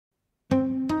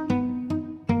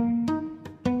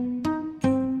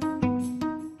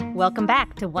Welcome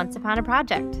back to Once Upon a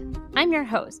Project. I'm your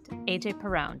host, AJ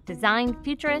Paron, design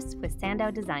futurist with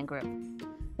Sandow Design Group.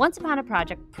 Once Upon a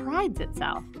Project prides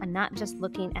itself on not just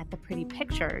looking at the pretty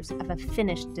pictures of a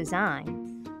finished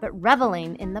design, but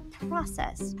reveling in the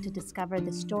process to discover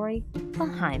the story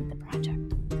behind the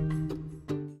project.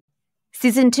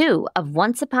 Season 2 of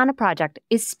Once Upon a Project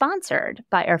is sponsored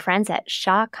by our friends at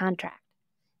Shaw Contract.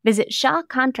 Visit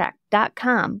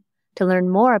shawcontract.com to learn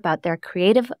more about their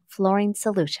creative flooring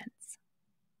solutions.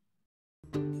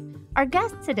 Our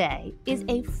guest today is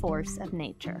a force of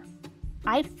nature.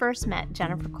 I first met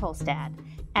Jennifer Kolstad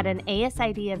at an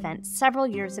ASID event several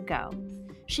years ago.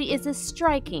 She is a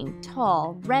striking,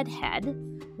 tall redhead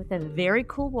with a very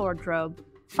cool wardrobe,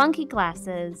 funky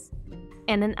glasses,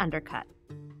 and an undercut.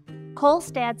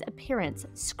 Kolstad's appearance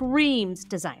screams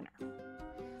designer.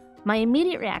 My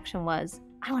immediate reaction was,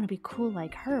 I want to be cool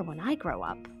like her when I grow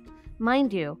up.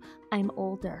 Mind you, I'm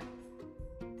older.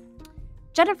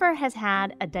 Jennifer has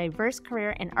had a diverse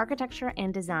career in architecture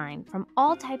and design, from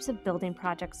all types of building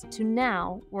projects to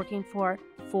now working for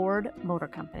Ford Motor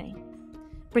Company,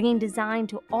 bringing design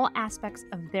to all aspects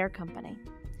of their company.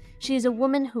 She is a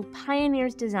woman who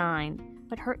pioneers design,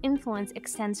 but her influence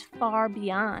extends far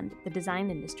beyond the design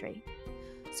industry.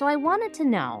 So I wanted to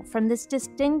know from this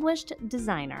distinguished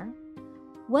designer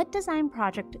what design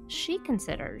project she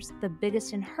considers the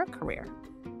biggest in her career.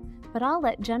 But I'll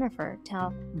let Jennifer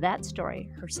tell that story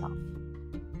herself.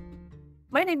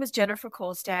 My name is Jennifer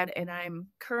Kolstad, and I'm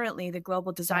currently the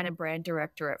Global Design and Brand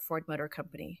Director at Ford Motor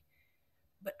Company.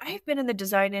 But I've been in the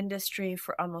design industry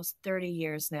for almost 30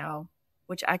 years now,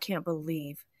 which I can't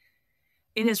believe.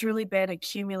 It has really been a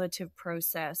cumulative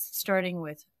process, starting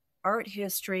with art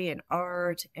history and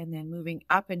art, and then moving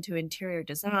up into interior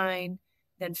design,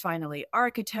 then finally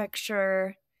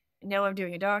architecture. Now I'm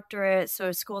doing a doctorate,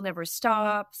 so school never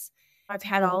stops. I've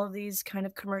had all of these kind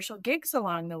of commercial gigs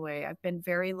along the way. I've been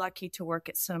very lucky to work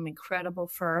at some incredible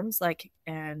firms like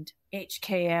and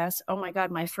HKS. Oh my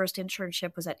God, my first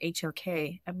internship was at HOK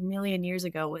a million years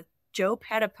ago with Joe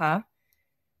Pettipa,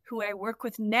 who I work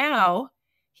with now.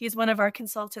 He's one of our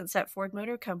consultants at Ford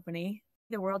Motor Company.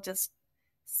 The world just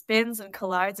spins and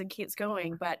collides and keeps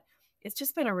going, but it's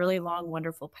just been a really long,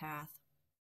 wonderful path.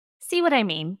 See what I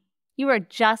mean? You are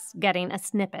just getting a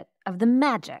snippet of the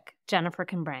magic Jennifer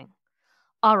can bring.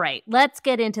 All right, let's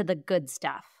get into the good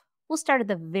stuff. We'll start at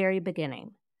the very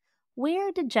beginning.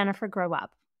 Where did Jennifer grow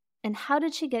up, and how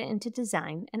did she get into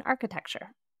design and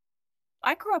architecture?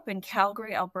 I grew up in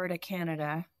Calgary, Alberta,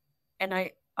 Canada, and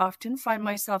I often find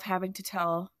myself having to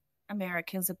tell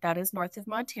Americans that that is north of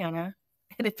Montana.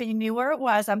 And if you knew where it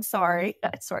was, I'm sorry.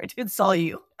 Sorry to insult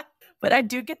you. But I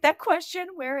do get that question,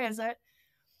 where is it?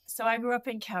 So I grew up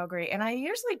in Calgary, and I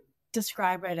usually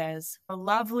describe it as a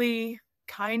lovely,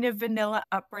 kind of vanilla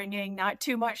upbringing, not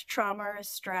too much trauma or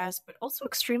stress, but also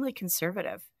extremely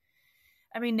conservative.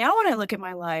 I mean, now when I look at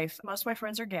my life, most of my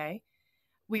friends are gay.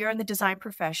 We are in the design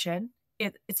profession.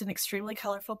 It's an extremely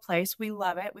colorful place. We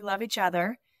love it. We love each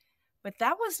other. But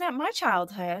that was not my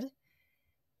childhood.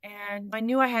 And I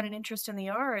knew I had an interest in the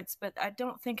arts, but I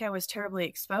don't think I was terribly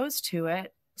exposed to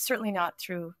it, certainly not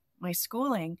through my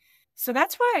schooling. So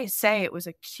that's why I say it was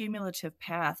a cumulative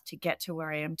path to get to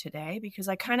where I am today, because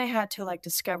I kind of had to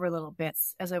discover little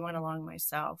bits as I went along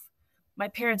myself. My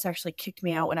parents actually kicked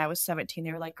me out when I was 17.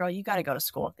 They were like, girl, you got to go to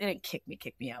school. They didn't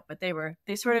kick me out, but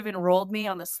they sort of enrolled me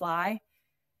on the sly.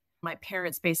 My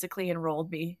parents basically enrolled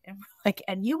me and were like,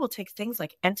 and you will take things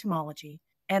like entomology.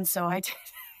 And so I did.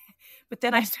 But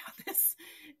then I found this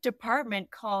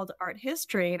department called art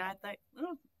history, and I thought,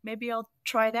 oh, maybe I'll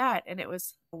try that. And it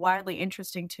was wildly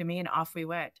interesting to me, and off we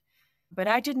went. But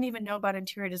I didn't even know about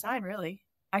interior design, really.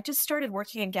 I just started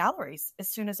working in galleries as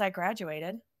soon as I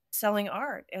graduated, selling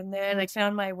art. And then I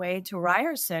found my way to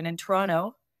Ryerson in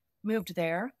Toronto, moved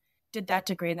there, did that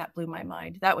degree, and that blew my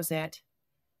mind. That was it.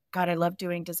 God, I love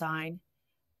doing design.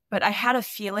 But I had a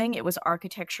feeling it was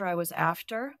architecture I was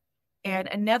after. And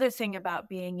another thing about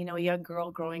being, a young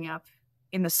girl growing up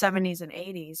in the 70s and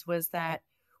 80s was that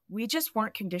we just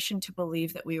weren't conditioned to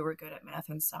believe that we were good at math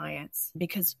and science,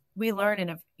 because we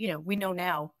learn we know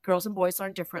now girls and boys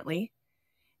learn differently.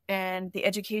 And the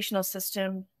educational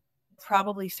system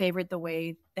probably favored the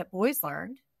way that boys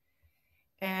learned.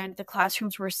 And the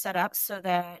classrooms were set up so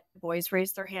that boys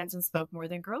raised their hands and spoke more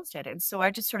than girls did. And so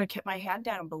I just sort of kept my hand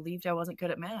down and believed I wasn't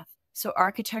good at math. So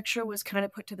architecture was kind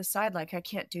of put to the side, like, I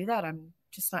can't do that. I'm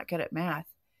just not good at math.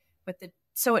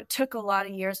 So it took a lot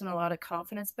of years and a lot of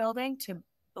confidence building to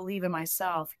believe in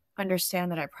myself,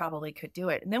 understand that I probably could do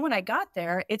it. And then when I got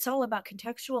there, it's all about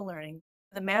contextual learning.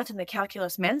 The math and the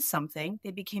calculus meant something.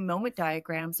 They became moment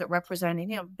diagrams that represented,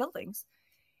 buildings.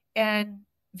 And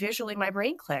visually my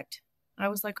brain clicked. I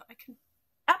was like, I can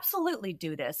absolutely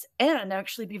do this and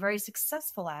actually be very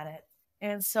successful at it.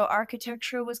 And so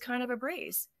architecture was kind of a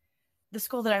breeze. The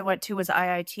school that I went to was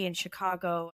IIT in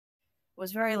Chicago.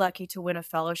 Was very lucky to win a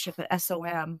fellowship at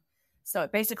SOM. So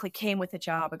it basically came with a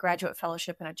job, a graduate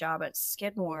fellowship and a job at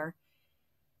Skidmore.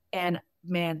 And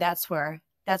man, that's where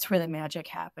the magic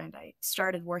happened. I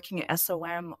started working at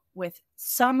SOM with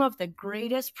some of the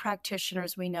greatest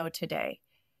practitioners we know today.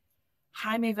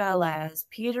 Jaime Velez,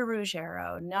 Peter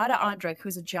Ruggiero, Nada Andrich,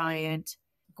 who's a giant,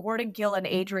 Gordon Gill and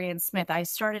Adrian Smith. I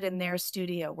started in their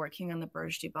studio working on the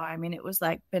Burj Dubai. I mean, it was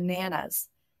like bananas,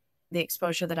 the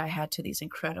exposure that I had to these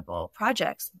incredible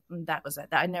projects. That was it.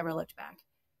 I never looked back.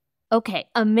 Okay,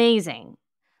 amazing.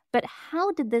 But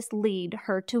how did this lead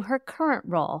her to her current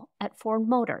role at Ford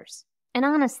Motors? And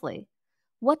honestly,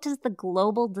 what does the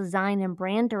global design and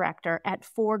brand director at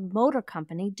Ford Motor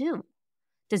Company do?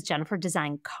 Does Jennifer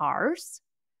design cars?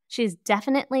 She's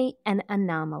definitely an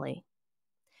anomaly.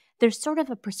 There's sort of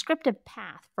a prescriptive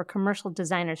path for commercial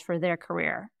designers for their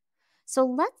career. So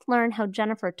let's learn how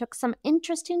Jennifer took some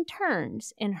interesting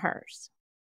turns in hers.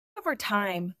 Over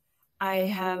time, I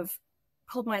have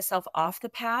pulled myself off the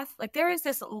path. Like there is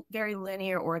this very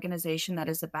linear organization that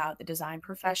is about the design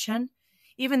profession.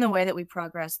 Even the way that we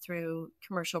progress through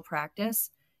commercial practice,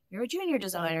 you're a junior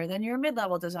designer, then you're a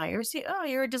mid-level designer.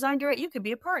 You're a design director, you could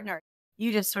be a partner.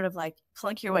 You just sort of like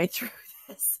plunk your way through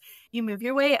this. You move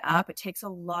your way up. It takes a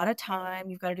lot of time.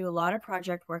 You've got to do a lot of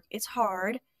project work. It's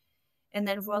hard. And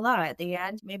then voila, at the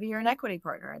end, maybe you're an equity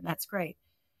partner, and that's great.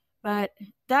 But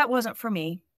that wasn't for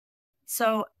me.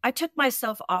 So I took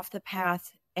myself off the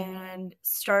path and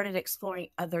started exploring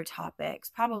other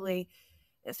topics, probably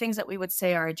things that we would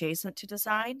say are adjacent to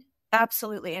design,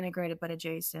 absolutely integrated, but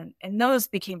adjacent. And those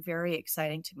became very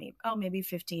exciting to me, maybe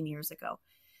 15 years ago.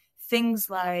 Things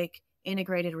like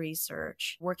integrated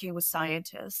research, working with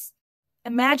scientists,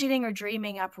 imagining or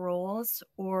dreaming up roles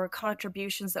or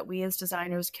contributions that we as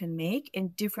designers can make in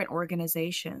different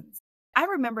organizations. I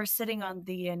remember sitting on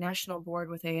the national board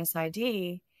with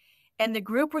ASID, and the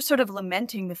group were sort of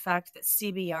lamenting the fact that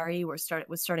CBRE was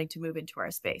starting to move into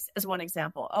our space, as one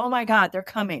example. Oh my God, they're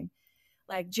coming.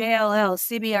 Like JLL,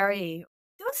 CBRE.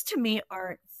 Those to me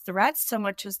aren't threats so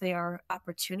much as they are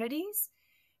opportunities,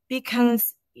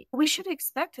 because we should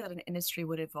expect that an industry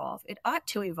would evolve. It ought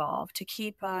to evolve to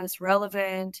keep us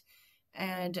relevant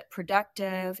and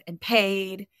productive and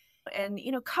paid and,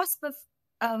 cusp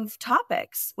of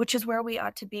topics, which is where we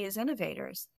ought to be as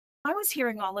innovators. I was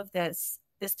hearing all of this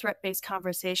threat-based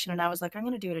conversation, and I was like, I'm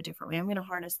going to do it a different way. I'm going to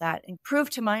harness that and prove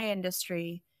to my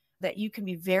industry that you can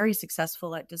be very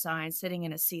successful at design sitting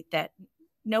in a seat that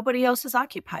nobody else has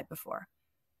occupied before.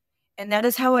 And that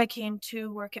is how I came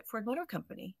to work at Ford Motor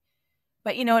Company.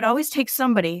 But, it always takes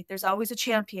somebody. There's always a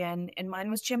champion, and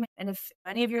mine was Jim. And if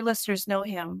any of your listeners know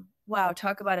him, wow,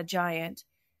 talk about a giant.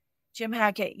 Jim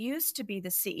Hackett used to be the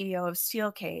CEO of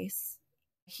Steelcase.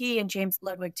 He and James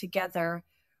Ludwig together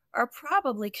are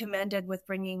probably commended with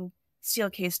bringing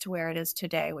Steelcase to where it is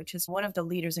today, which is one of the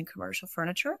leaders in commercial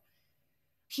furniture.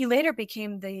 He later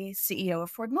became the CEO of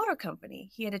Ford Motor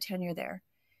Company. He had a tenure there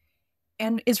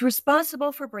and is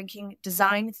responsible for bringing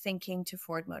design thinking to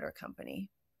Ford Motor Company.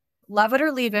 Love it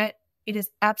or leave it, it has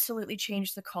absolutely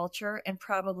changed the culture and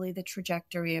probably the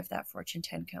trajectory of that Fortune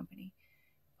 10 company,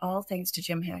 all thanks to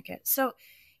Jim Hackett. So,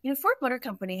 Ford Motor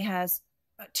Company has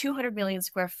about 200 million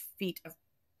square feet of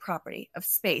property, of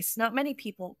space. Not many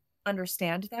people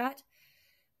understand that,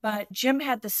 but Jim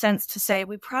had the sense to say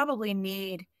we probably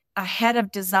need a head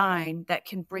of design that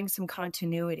can bring some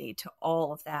continuity to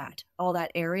all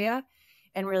that area,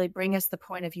 and really bring us the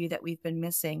point of view that we've been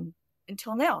missing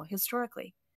until now,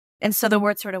 historically. And so the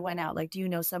word sort of went out, like, do you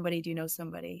know somebody? Do you know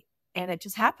somebody? And it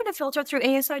just happened to filter through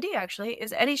ASID, actually,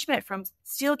 is Eddie Schmidt from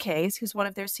Steelcase, who's one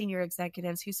of their senior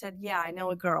executives, who said, yeah, I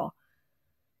know a girl.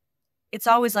 It's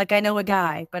always like, I know a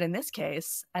guy, but in this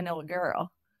case, I know a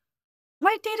girl.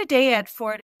 My day-to-day at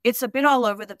Ford, it's a bit all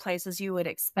over the place, as you would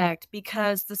expect,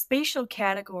 because the spatial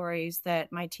categories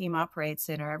that my team operates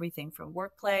in are everything from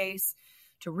workplace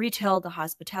to retail to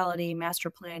hospitality, master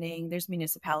planning. There's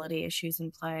municipality issues in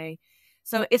play.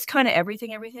 So it's kind of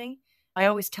everything. I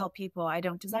always tell people, I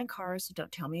don't design cars, so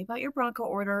don't tell me about your Bronco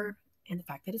order and the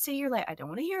fact that it's a year late. I don't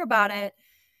want to hear about it.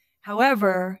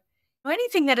 However,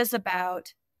 anything that is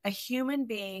about a human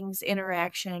being's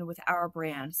interaction with our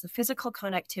brand, so physical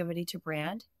connectivity to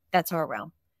brand, that's our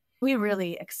realm. We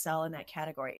really excel in that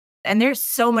category. And there's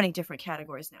so many different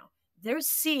categories now. There's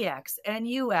CX and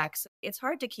UX. It's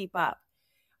hard to keep up.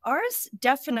 Ours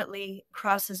definitely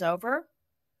crosses over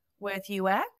with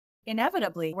UX.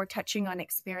 Inevitably, we're touching on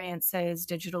experiences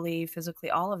digitally,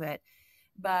 physically, all of it.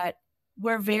 but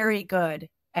we're very good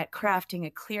at crafting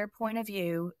a clear point of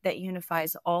view that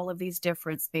unifies all of these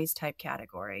different space type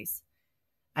categories.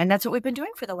 And that's what we've been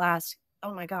doing for the last,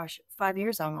 5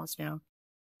 years almost now.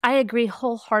 I agree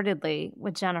wholeheartedly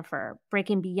with Jennifer,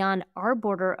 breaking beyond our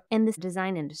border in this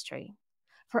design industry.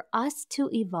 For us to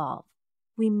evolve,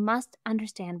 we must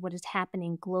understand what is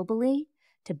happening globally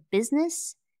to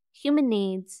business, human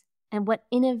needs, and what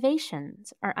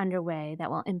innovations are underway that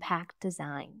will impact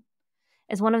design.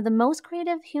 As one of the most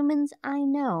creative humans I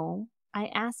know, I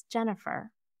asked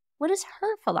Jennifer, what is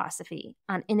her philosophy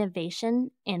on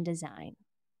innovation and design?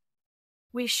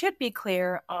 We should be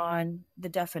clear on the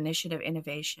definition of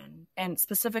innovation, and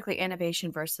specifically innovation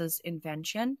versus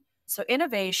invention. So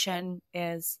innovation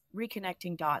is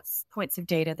reconnecting dots, points of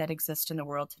data that exist in the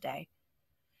world today.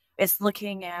 It's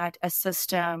looking at a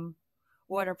system,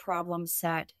 what a problem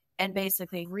set, and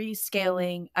basically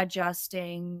rescaling,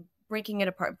 adjusting, breaking it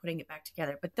apart, and putting it back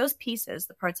together. But those pieces,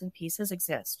 the parts and pieces,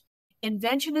 exist.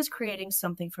 Invention is creating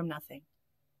something from nothing.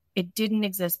 It didn't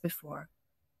exist before.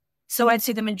 So I'd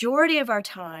say the majority of our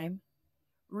time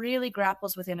really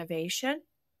grapples with innovation.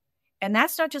 And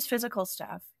that's not just physical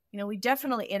stuff. We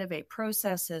definitely innovate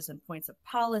processes and points of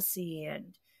policy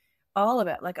and all of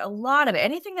it, like a lot of it,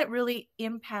 anything that really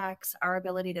impacts our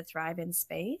ability to thrive in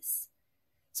space.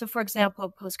 So for example,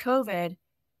 post-COVID,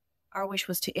 our wish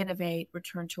was to innovate,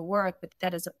 return to work, but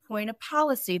that is a point of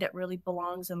policy that really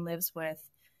belongs and lives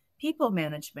with people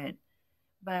management.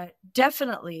 But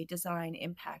definitely design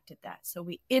impacted that. So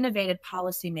we innovated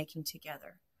policy making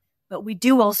together, but we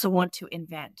do also want to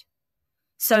invent.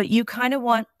 So you kind of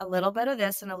want a little bit of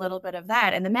this and a little bit of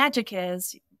that. And the magic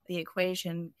is the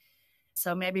equation.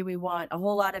 So maybe we want a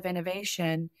whole lot of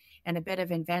innovation and a bit of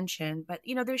invention, but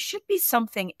there should be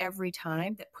something every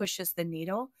time that pushes the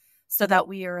needle so that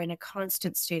we are in a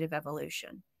constant state of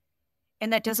evolution.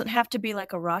 And that doesn't have to be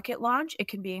like a rocket launch. It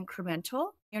can be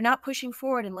incremental. You're not pushing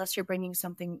forward unless you're bringing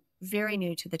something very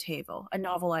new to the table, a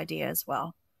novel idea as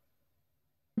well.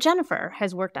 Jennifer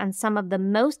has worked on some of the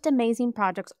most amazing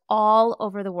projects all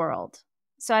over the world.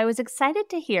 So I was excited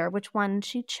to hear which one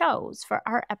she chose for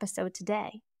our episode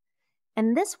today.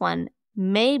 And this one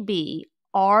may be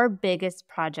our biggest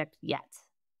project yet,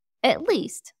 at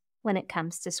least when it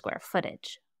comes to square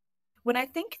footage. When I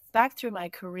think back through my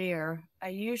career, I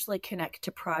usually connect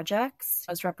to projects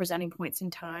as representing points in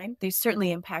time. They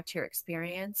certainly impact your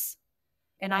experience.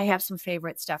 And I have some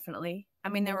favorites, definitely.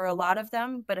 There were a lot of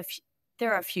them, but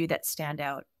there are a few that stand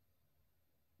out.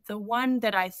 The one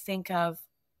that I think of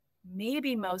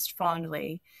maybe most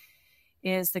fondly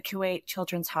is the Kuwait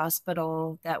Children's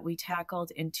Hospital that we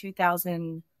tackled in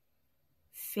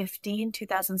 2015,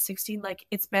 2016.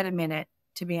 It's been a minute,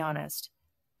 to be honest.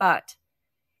 But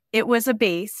it was a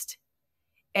beast,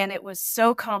 and it was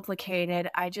so complicated.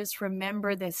 I just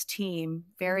remember this team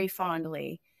very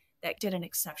fondly that did an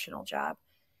exceptional job.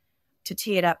 To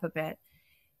tee it up a bit,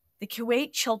 the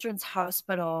Kuwait Children's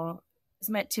Hospital is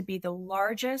meant to be the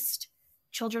largest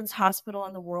children's hospital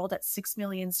in the world at 6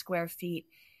 million square feet,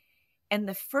 and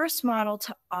the first model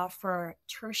to offer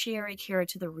tertiary care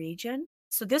to the region.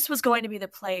 So this was going to be the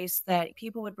place that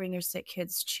people would bring their sick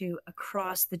kids to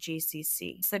across the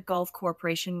GCC. It's the Gulf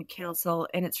Cooperation Council,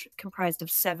 and it's comprised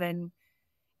of 7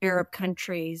 Arab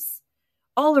countries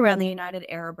all around the United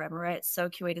Arab Emirates. So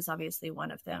Kuwait is obviously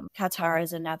one of them. Qatar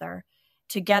is another.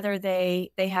 Together, they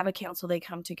have a council. They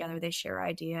come together, they share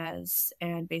ideas,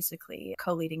 and basically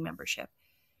co-leading membership.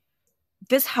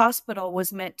 This hospital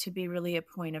was meant to be really a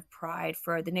point of pride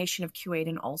for the nation of Kuwait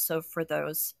and also for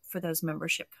those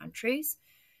membership countries.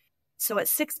 So at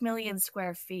 6 million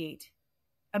square feet,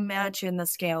 imagine the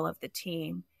scale of the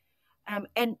team.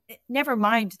 And never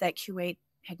mind that Kuwait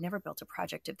had never built a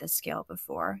project of this scale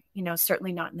before,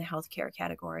 certainly not in the healthcare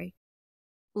category.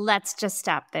 Let's just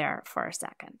stop there for a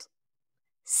second.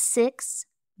 6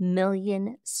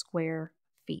 million square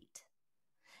feet.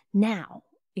 Now,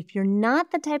 if you're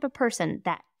not the type of person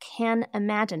that can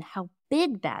imagine how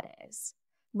big that is,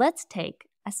 let's take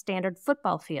a standard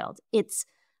football field. It's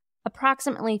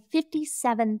approximately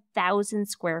 57,000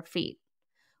 square feet,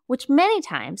 which many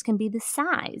times can be the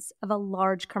size of a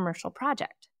large commercial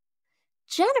project.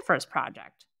 Jennifer's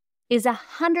project is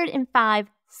 105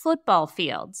 football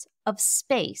fields of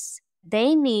space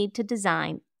they need to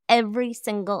design every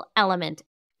single element.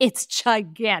 It's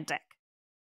gigantic.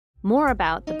 More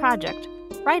about the project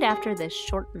right after this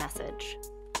short message.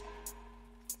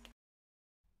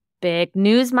 Big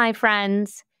news, my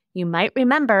friends. You might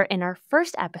remember in our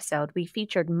first episode, we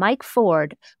featured Mike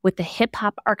Ford with the Hip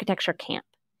Hop Architecture Camp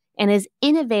and his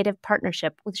innovative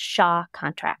partnership with Shaw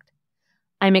Contract.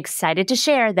 I'm excited to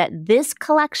share that this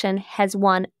collection has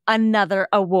won another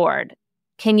award.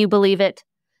 Can you believe it?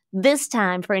 This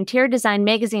time for Interior Design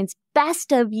Magazine's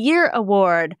Best of Year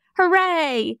Award.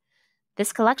 Hooray!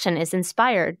 This collection is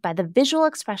inspired by the visual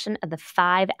expression of the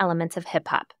 5 elements of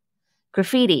hip-hop: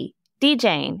 graffiti,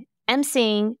 DJing,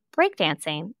 emceeing,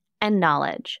 breakdancing, and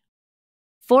knowledge.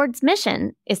 Ford's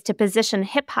mission is to position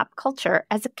hip-hop culture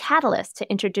as a catalyst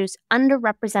to introduce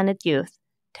underrepresented youth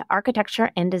to architecture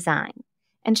and design.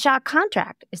 And Shaw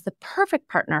Contract is the perfect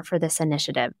partner for this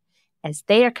initiative, as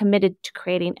they are committed to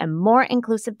creating a more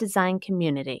inclusive design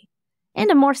community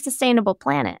and a more sustainable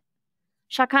planet.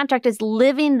 Shaw Contract is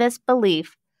living this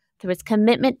belief through its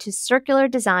commitment to circular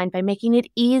design by making it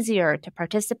easier to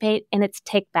participate in its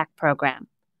Take Back program.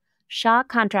 Shaw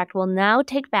Contract will now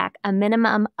take back a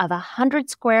minimum of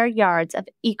 100 square yards of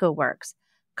EcoWorks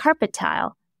carpet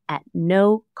tile at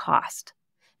no cost,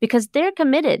 because they're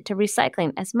committed to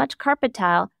recycling as much carpet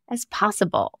tile as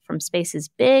possible from spaces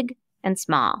big and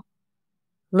small.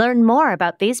 Learn more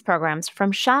about these programs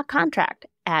from Shaw Contract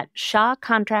at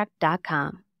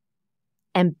shawcontract.com.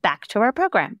 And back to our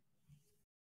program.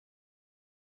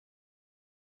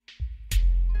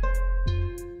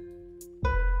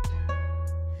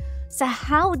 So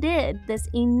how did this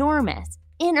enormous,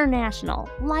 international,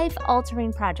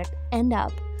 life-altering project end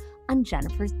up on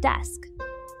Jennifer's desk?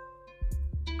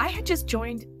 I had just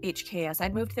joined HKS.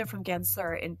 I'd moved there from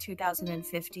Gensler in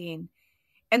 2015.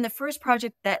 And the first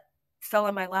project that fell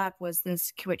in my lap was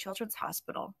this Kuwait Children's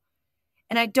Hospital.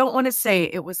 And I don't want to say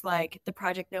it was like the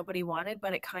project nobody wanted,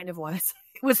 but it kind of was.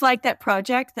 It was like that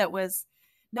project that was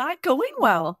not going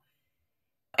well.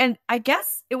 And I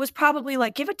guess it was probably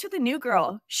like, give it to the new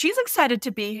girl. She's excited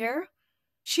to be here.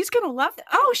 She's going to love it.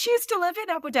 Oh, she used to live in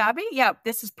Abu Dhabi? Yeah,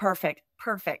 this is perfect.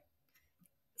 Perfect.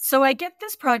 So I get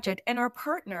this project, and our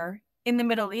partner in the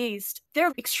Middle East,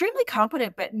 they're extremely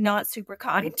competent, but not super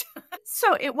kind.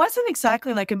 So it wasn't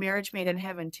exactly like a marriage made in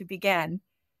heaven to begin.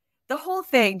 The whole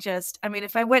thing just, I mean,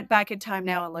 if I went back in time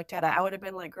now and looked at it, I would have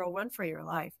been like, girl, run for your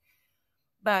life.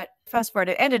 But fast forward,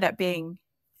 it ended up being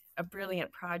a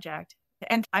brilliant project.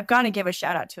 And I've got to give a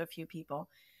shout out to a few people.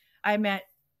 I met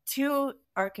 2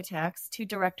 architects, 2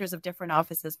 directors of different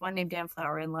offices, one named Dan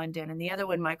Flower in London, and the other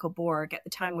one, Michael Borg, at the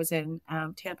time was in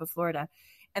Tampa, Florida.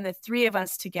 And the 3 of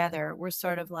us together were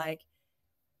sort of like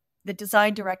the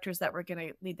design directors that were going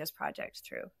to lead this project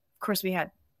through. Of course, we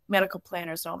had medical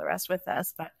planners and all the rest with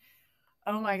us, but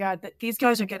oh my God, these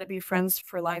guys are going to be friends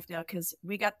for life now because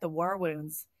we got the war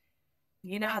wounds.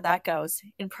 You know how that goes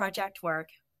in project work.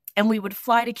 And we would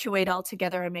fly to Kuwait all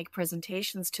together and make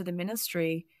presentations to the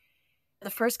ministry. The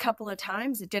first couple of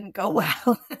times, it didn't go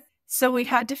well. So we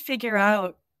had to figure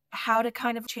out how to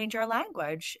kind of change our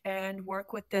language and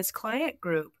work with this client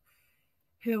group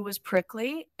who was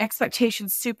prickly,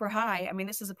 expectations super high. I mean,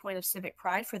 this is a point of civic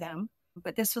pride for them,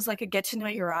 but this was like a get to know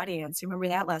your audience. You remember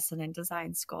that lesson in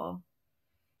design school?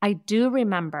 I do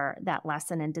remember that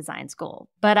lesson in design school,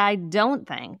 but I don't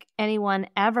think anyone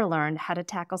ever learned how to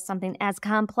tackle something as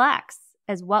complex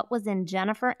as what was in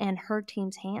Jennifer and her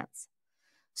team's hands.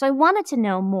 So I wanted to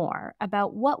know more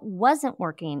about what wasn't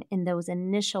working in those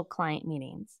initial client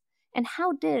meetings, and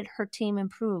how did her team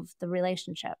improve the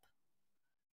relationship?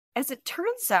 As it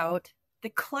turns out, the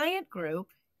client group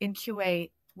in Kuwait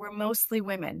were mostly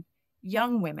women,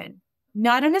 young women.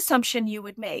 Not an assumption you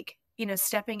would make. You know,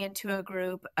 stepping into a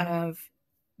group of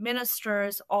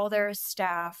ministers, all their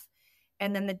staff,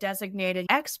 and then the designated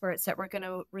experts that were going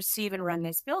to receive and run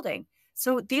this building.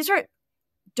 So these are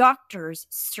doctors,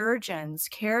 surgeons,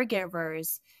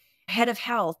 caregivers, head of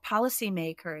health,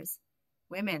 policymakers,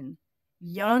 women,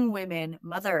 young women,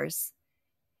 mothers.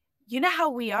 You know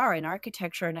how we are in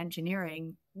architecture and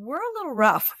engineering. We're a little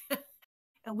rough.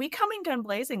 And we coming gun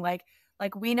blazing like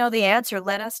we know the answer.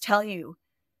 Let us tell you.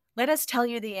 Let us tell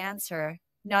you the answer.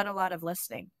 Not a lot of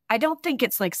listening. I don't think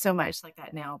it's like so much like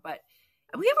that now, but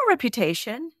we have a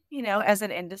reputation, you know, as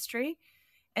an industry.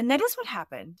 And that is what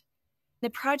happened. The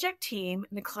project team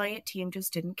and the client team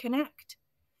just didn't connect.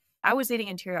 I was leading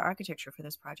interior architecture for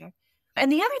this project. And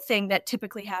the other thing that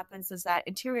typically happens is that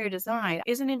interior design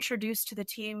isn't introduced to the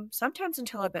team sometimes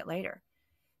until a bit later.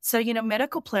 So, you know,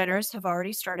 medical planners have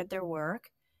already started their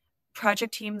work.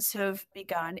 Project teams have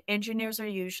begun. Engineers are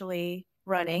usually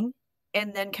running,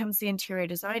 and then comes the interior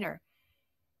designer.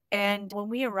 And when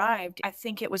we arrived, I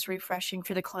think it was refreshing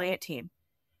for the client team.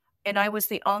 And I was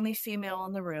the only female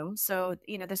in the room. So,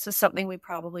 you know, this is something we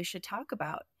probably should talk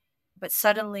about. But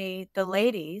suddenly the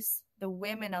ladies, the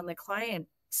women on the client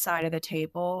side of the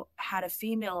table, had a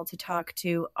female to talk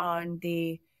to on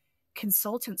the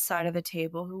consultant side of the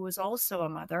table who was also a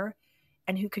mother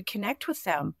and who could connect with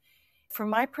them. From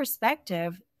my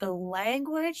perspective, the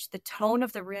language, the tone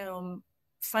of the room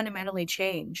fundamentally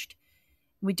changed.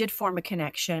 We did form a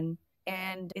connection,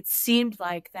 and it seemed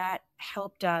like that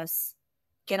helped us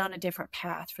get on a different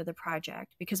path for the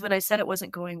project. Because when I said it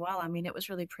wasn't going well, I mean, it was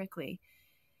really prickly.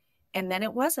 And then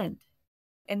it wasn't.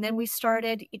 And then we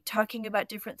started talking about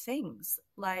different things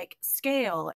like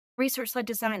scale, research-led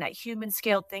design, that human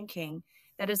scale thinking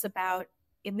that is about,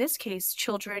 in this case,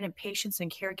 children and patients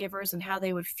and caregivers and how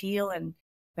they would feel and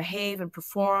behave and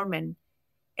perform.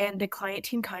 And the client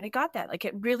team kind of got that. Like,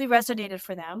 it really resonated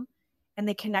for them, and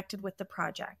they connected with the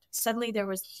project. Suddenly there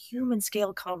was human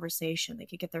scale conversation they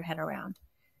could get their head around.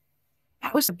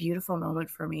 That was a beautiful moment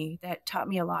for me that taught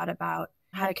me a lot about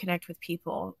how to connect with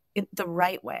people in the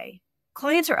right way.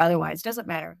 Clients or otherwise, doesn't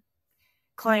matter.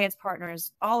 Clients,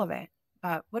 partners, all of it.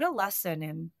 What a lesson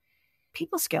in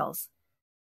people skills.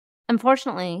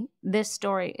 Unfortunately, this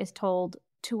story is told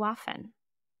too often.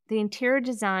 The interior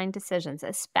design decisions,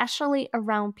 especially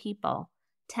around people,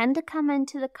 tend to come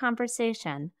into the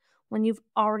conversation when you've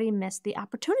already missed the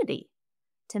opportunity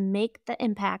to make the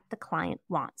impact the client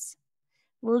wants.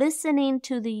 Listening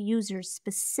to the user's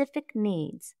specific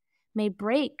needs may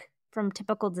break from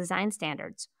typical design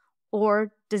standards,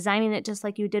 or designing it just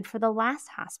like you did for the last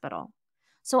hospital.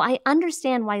 So I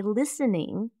understand why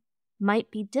listening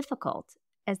might be difficult,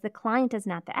 as the client is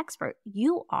not the expert.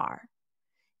 You are.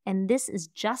 And this is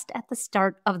just at the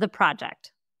start of the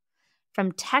project.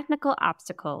 From technical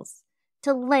obstacles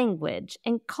to language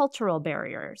and cultural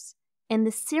barriers and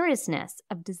the seriousness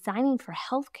of designing for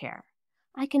healthcare,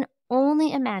 I can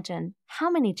only imagine how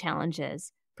many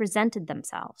challenges presented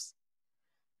themselves.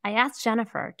 I asked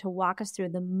Jennifer to walk us through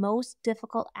the most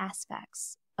difficult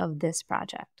aspects of this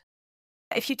project.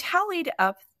 If you tallied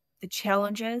up the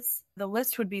challenges, the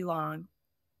list would be long.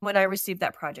 When I received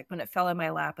that project, when it fell in my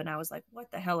lap and I was like,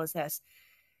 what the hell is this?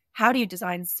 How do you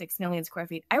design 6 million square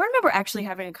feet? I remember actually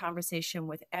having a conversation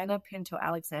with Anna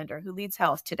Pinto-Alexander, who leads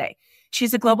health today.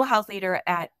 She's a global health leader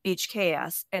at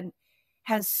HKS and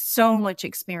has so much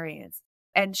experience.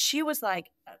 And she was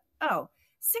like, oh,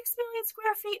 6 million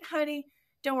square feet, honey,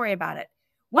 don't worry about it.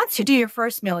 Once you do your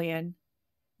first million,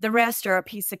 the rest are a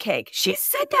piece of cake. She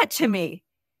said that to me.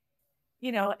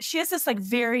 You know, she has this like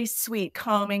very sweet,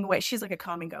 calming way. She's like a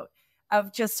calming goat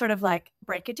of just sort of like,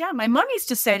 break it down. My mom used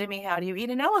to say to me, how do you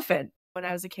eat an elephant? When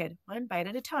I was a kid, one bite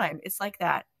at a time. It's like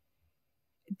that.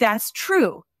 That's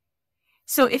true.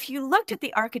 So if you looked at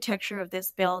the architecture of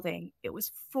this building, it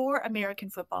was 4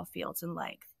 American football fields in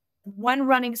length, one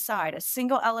running side, a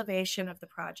single elevation of the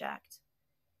project.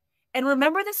 And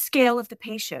remember the scale of the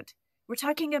patient. We're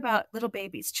talking about little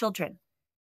babies, children.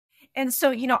 And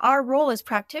so, you know, our role as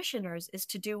practitioners is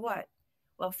to do what?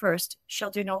 Well, first, she'll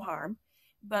do no harm,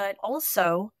 but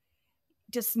also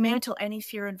dismantle any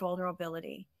fear and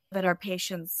vulnerability that our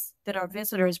patients, that our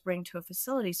visitors bring to a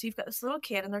facility. So you've got this little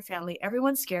kid and their family,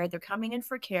 everyone's scared, they're coming in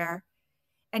for care,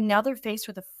 and now they're faced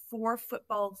with a 4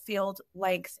 football field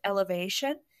length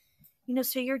elevation. You know,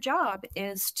 so your job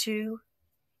is to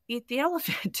eat the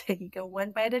elephant. You go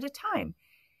one bite at a time.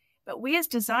 But we as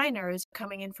designers,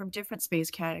 coming in from different space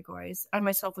categories, I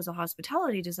myself was a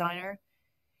hospitality designer,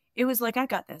 it was like, I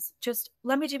got this. Just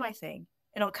let me do my thing,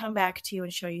 and I'll come back to you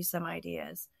and show you some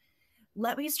ideas.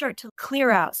 Let me start to clear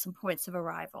out some points of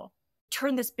arrival,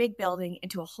 turn this big building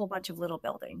into a whole bunch of little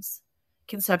buildings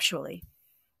conceptually.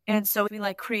 And so we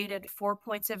like created 4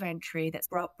 points of entry that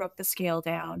broke the scale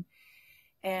down.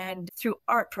 And through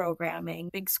art programming,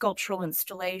 big sculptural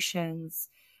installations,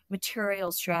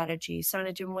 material strategy,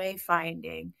 signage and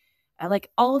wayfinding,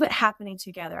 like all of it happening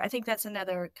together. I think that's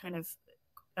another kind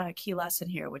of key lesson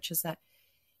here, which is that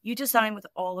you design with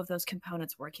all of those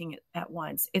components working at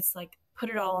once. It's like put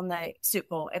it all in the soup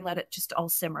bowl and let it just all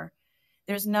simmer.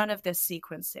 There's none of this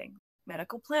sequencing.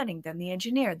 Medical planning, then the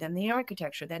engineer, then the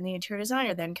architecture, then the interior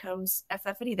designer, then comes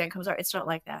FF&E, then comes art. It's not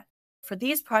like that. For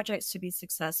these projects to be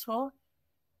successful,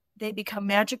 they become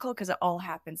magical because it all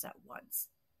happens at once.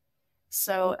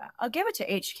 So I'll give it to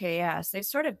HKS. They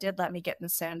sort of did let me get in the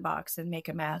sandbox and make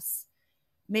a mess.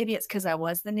 Maybe it's because I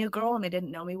was the new girl and they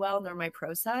didn't know me well nor my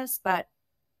process. But,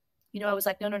 you know, I was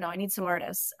like, no, I need some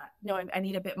artists. No, I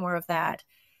need a bit more of that.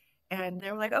 And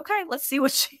they were like, okay, let's see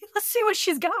what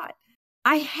she's got.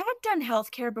 I had done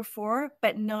healthcare before,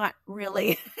 but not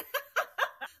really.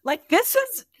 Like, this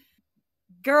is,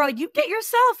 girl, you get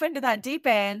yourself into that deep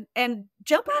end and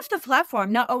jump off the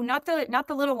platform. No, not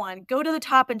the little one. Go to the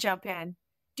top and jump in.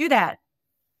 Do that.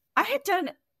 I had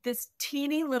done this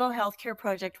teeny little healthcare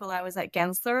project while I was at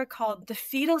Gensler called the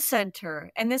Fetal Center.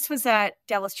 And this was at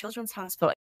Dallas Children's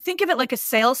Hospital. Think of it like a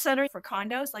sales center for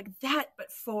condos, like that,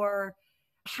 but for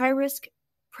high-risk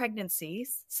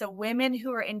pregnancies. So women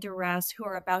who are in duress, who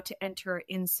are about to enter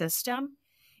in system,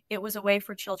 it was a way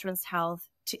for Children's Health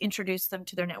to introduce them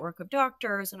to their network of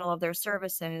doctors and all of their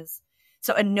services.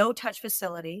 So a no-touch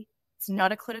facility. It's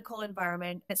not a clinical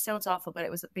environment. It sounds awful, but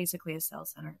it was basically a cell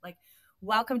center. Like,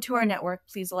 welcome to our network.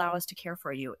 Please allow us to care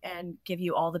for you and give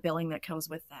you all the billing that comes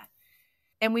with that.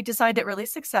 And we designed it really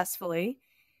successfully.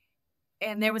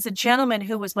 And there was a gentleman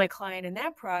who was my client in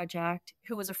that project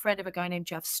who was a friend of a guy named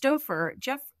Jeff Stouffer.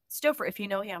 Jeff Stouffer, if you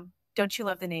know him, don't you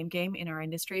love the name game in our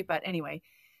industry? But anyway,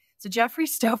 so Jeffrey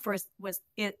Stouffer was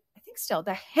I think still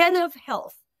the head of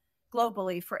health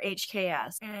globally for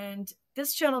HKS. And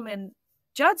this gentleman,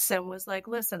 Judson, was like,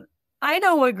 listen, I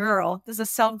know a girl. Does this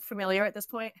sound familiar at this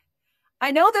point? I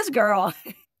know this girl.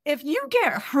 If you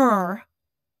get her,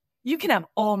 you can have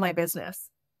all my business.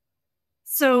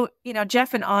 So,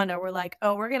 Jeff and Anna were like,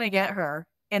 oh, we're going to get her.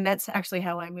 And that's actually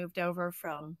how I moved over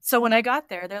from. So when I got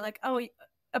there, they're like, oh,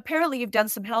 apparently you've done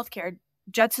some healthcare.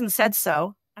 Judson said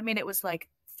so. I mean, it was like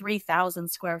 3,000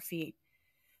 square feet.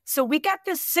 So we got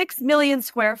this 6 million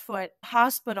square foot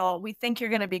hospital. We think you're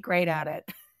going to be great at it.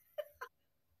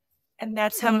 And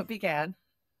that's how it began.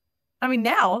 I mean,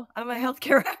 now I'm a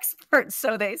healthcare expert,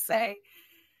 so they say.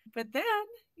 But then,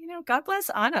 God bless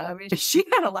Anna. I mean, she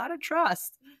had a lot of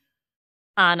trust.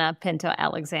 Anna Pinto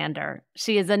Alexander.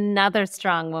 She is another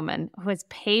strong woman who has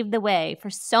paved the way for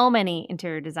so many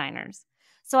interior designers.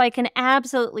 So I can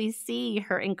absolutely see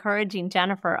her encouraging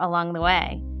Jennifer along the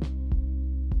way.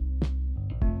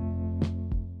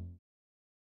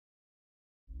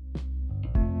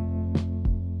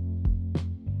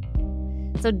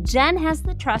 So Jen has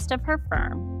the trust of her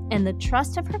firm and the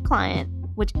trust of her client,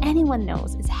 which anyone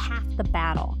knows is half the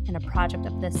battle in a project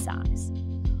of this size.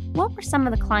 What were some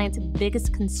of the client's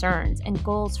biggest concerns and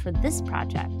goals for this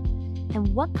project?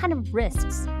 And what kind of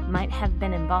risks might have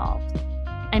been involved?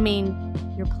 I mean,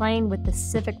 you're playing with the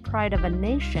civic pride of a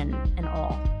nation and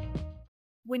all.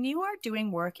 When you are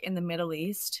doing work in the Middle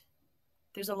East,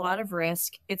 there's a lot of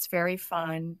risk. It's very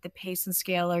fun. The pace and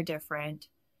scale are different.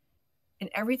 And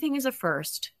everything is a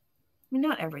first. I mean,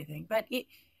 not everything, but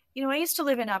I used to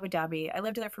live in Abu Dhabi. I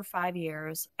lived there for 5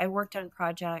 years. I worked on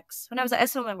projects. When I was at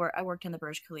SOM, I worked on the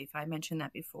Burj Khalifa. I mentioned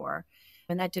that before.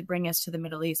 And that did bring us to the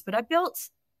Middle East. But I built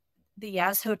the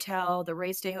Yas Hotel, the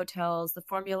race day hotels, the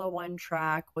Formula One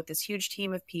track with this huge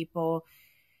team of people.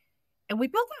 And we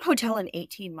built that hotel in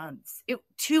 18 months. It,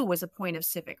 too, was a point of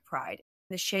civic pride.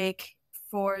 The Sheikh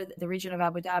for the region of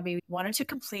Abu Dhabi wanted to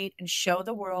complete and show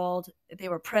the world that they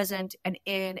were present and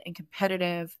in and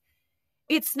competitive.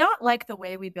 It's not like the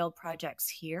way we build projects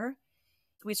here.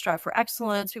 We strive for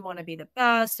excellence. We want to be the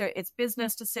best. It's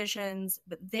business decisions.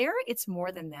 But there, it's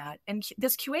more than that. And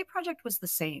this Kuwait project was the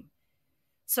same.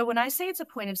 So when I say it's a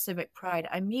point of civic pride,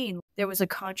 I mean there was a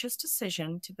conscious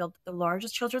decision to build the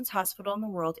largest children's hospital in the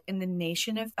world in the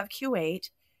nation of Kuwait.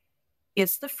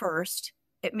 It's the first.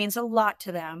 It means a lot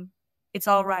to them. It's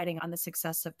all riding on the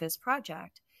success of this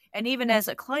project. And even as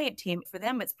a client team, for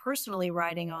them, it's personally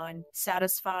riding on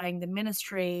satisfying the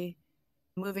ministry,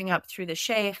 moving up through the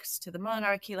sheikhs to the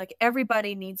monarchy. Like,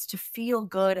 everybody needs to feel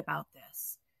good about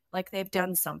this, like they've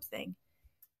done something.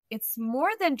 It's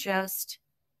more than just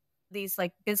these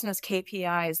like business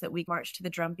KPIs that we march to the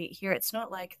drumbeat here. It's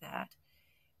not like that.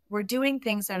 We're doing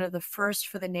things out of the first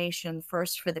for the nation,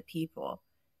 first for the people.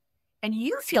 And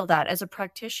you feel that as a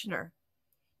practitioner.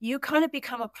 You kind of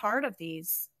become a part of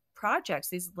these projects,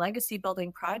 these legacy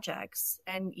building projects,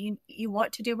 and you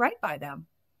want to do right by them.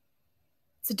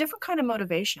 It's a different kind of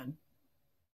motivation.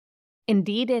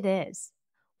 Indeed it is.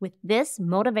 With this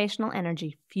motivational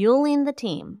energy fueling the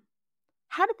team,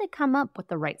 how did they come up with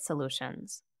the right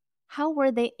solutions? How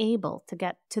were they able to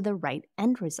get to the right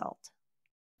end result?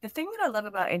 The thing that I love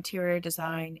about interior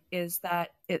design is that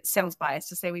it sounds biased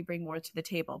to say we bring more to the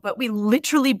table, but we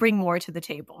literally bring more to the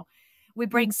table. We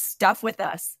bring stuff with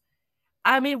us.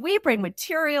 I mean, we bring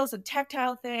materials and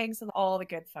tactile things and all the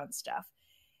good fun stuff.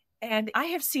 And I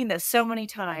have seen this so many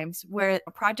times where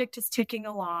a project is ticking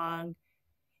along.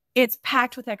 It's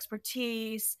packed with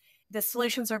expertise. The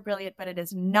solutions are brilliant, but it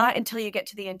is not until you get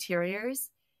to the interiors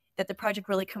that the project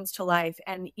really comes to life.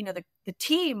 And, the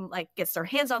team like gets their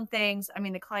hands on things. I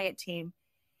mean, the client team,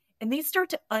 and they start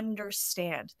to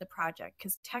understand the project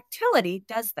because tactility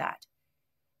does that.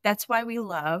 That's why we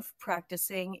love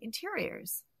practicing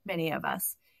interiors, many of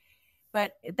us.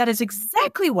 But that is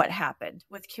exactly what happened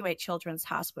with Kuwait Children's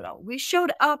Hospital. We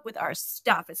showed up with our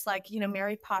stuff. It's like,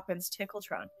 Mary Poppins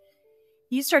Tickletron.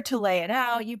 You start to lay it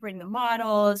out. You bring the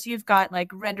models. You've got like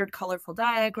rendered colorful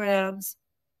diagrams.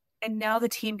 And now the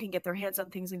team can get their hands on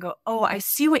things and go, oh, I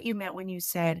see what you meant when you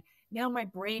said, now my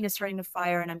brain is starting to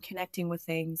fire and I'm connecting with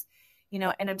things.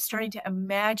 and I'm starting to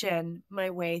imagine my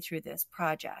way through this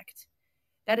project.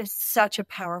 That is such a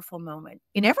powerful moment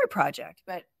in every project,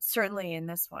 but certainly in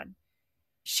this one.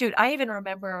 Shoot, I even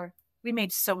remember we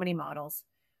made so many models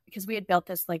because we had built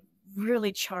this like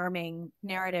really charming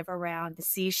narrative around the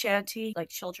sea shanty, like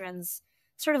children's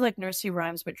sort of like nursery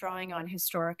rhymes, but drawing on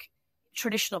historic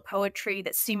traditional poetry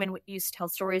that seamen used to tell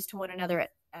stories to one another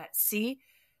at sea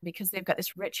because they've got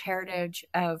this rich heritage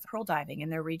of pearl diving in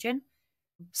their region.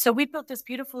 So we built this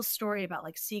beautiful story about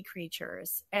like sea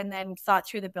creatures and then thought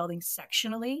through the building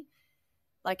sectionally.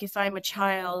 Like if I'm a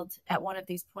child at one of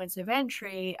these points of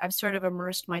entry, I've sort of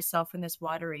immersed myself in this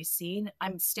watery scene.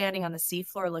 I'm standing on the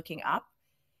seafloor looking up,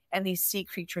 and these sea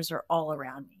creatures are all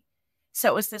around me. So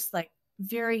it was this like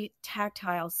very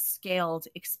tactile, scaled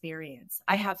experience.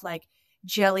 I have like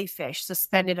jellyfish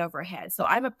suspended overhead. So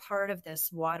I'm a part of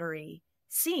this watery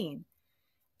scene.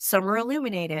 Some are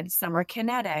illuminated, some are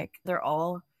kinetic. They're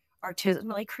all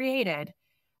artisanally created.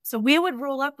 So we would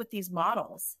roll up with these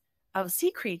models of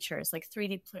sea creatures like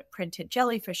 3D printed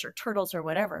jellyfish or turtles or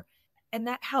whatever. And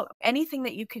that helps. Anything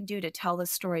that you can do to tell the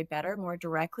story better, more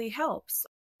directly helps.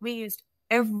 We used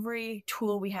every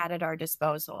tool we had at our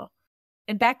disposal.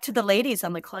 And back to the ladies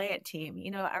on the client team,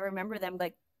 I remember them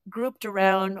like grouped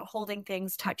around, holding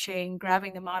things, touching,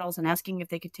 grabbing the models and asking if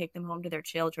they could take them home to their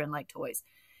children like toys.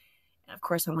 And of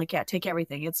course, I'm like, yeah, take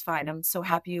everything. It's fine. I'm so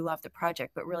happy you love the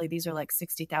project. But really, these are like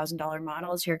 $60,000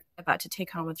 models you're about to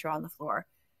take home and throw on the floor.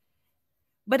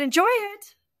 But enjoy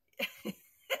it.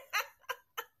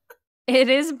 It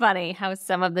is funny how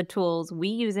some of the tools we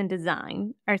use in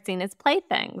design are seen as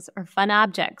playthings or fun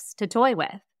objects to toy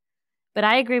with. But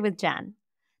I agree with Jen.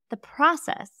 The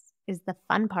process is the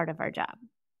fun part of our job.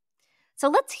 So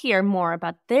let's hear more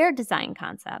about their design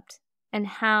concept and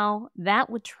how that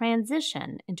would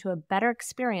transition into a better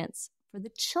experience for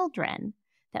the children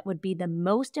that would be the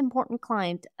most important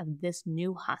client of this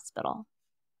new hospital.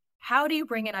 How do you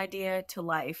bring an idea to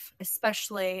life,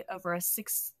 especially over a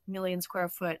 6 million square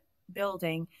foot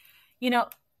building?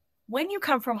 When you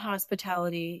come from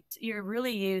hospitality, you're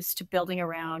really used to building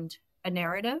around a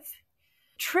narrative.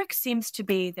 Trick seems to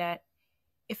be that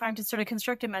if I'm to sort of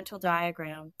construct a mental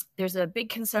diagram, there's a big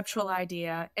conceptual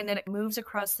idea, and then it moves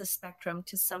across the spectrum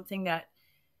to something that,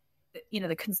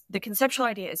 the conceptual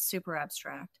idea is super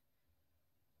abstract.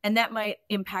 And that might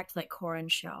impact like core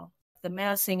and shell, the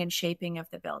massing and shaping of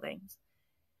the buildings.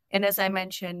 And as I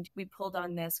mentioned, we pulled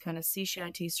on this kind of sea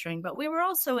shanty string, but we were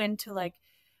also into like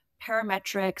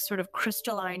parametric, sort of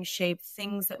crystalline shaped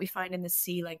things that we find in the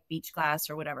sea, like beach glass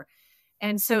or whatever.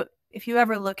 And so if you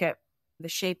ever look at the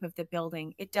shape of the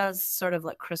building, it does sort of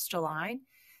look crystalline.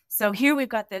 So here we've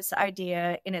got this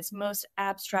idea in its most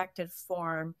abstracted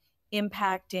form,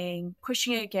 impacting,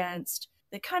 pushing against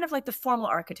the kind of like the formal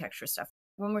architecture stuff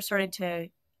when we're starting to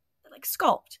like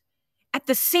sculpt. At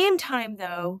the same time,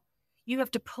 though, you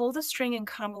have to pull the string and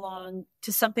come along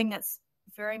to something that's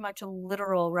very much a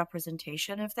literal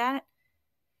representation of that.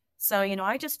 So,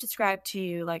 I just described to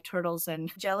you like turtles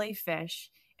and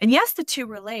jellyfish. And yes, the two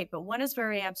relate, but one is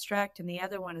very abstract and the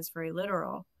other one is very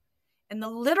literal. And the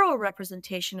literal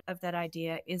representation of that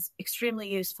idea is extremely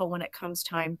useful when it comes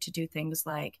time to do things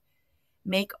like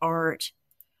make art,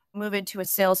 move into a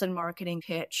sales and marketing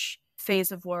pitch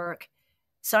phase of work,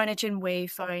 signage and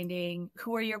wayfinding,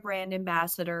 who are your brand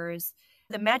ambassadors.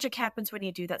 The magic happens when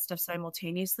you do that stuff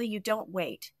simultaneously. You don't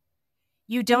wait.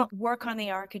 You don't work on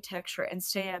the architecture and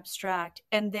stay abstract.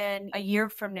 And then a year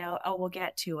from now, we'll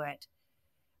get to it.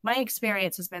 My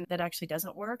experience has been that actually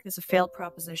doesn't work. There's a failed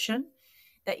proposition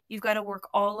that you've got to work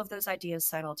all of those ideas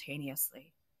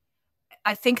simultaneously.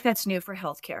 I think that's new for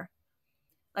healthcare.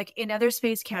 Like in other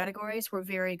space categories, we're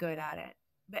very good at it.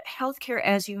 But healthcare,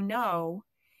 as you know,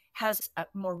 has a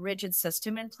more rigid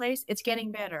system in place. It's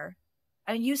getting better.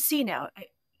 And you see now,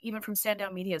 even from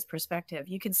Sandown Media's perspective,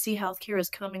 you can see healthcare is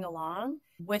coming along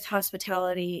with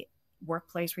hospitality,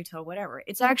 workplace, retail, whatever.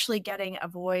 It's actually getting a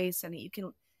voice, and you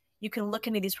can look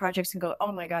into these projects and go,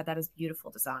 oh my God, that is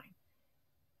beautiful design.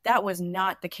 That was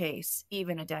not the case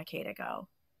even a decade ago.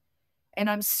 And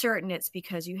I'm certain it's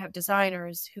because you have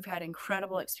designers who've had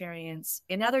incredible experience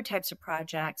in other types of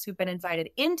projects, who've been invited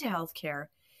into healthcare.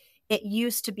 It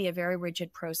used to be a very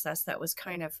rigid process that was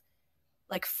kind of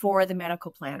like for the medical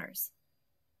planners.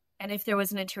 And if there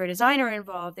was an interior designer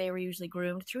involved, they were usually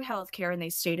groomed through healthcare, and they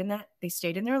stayed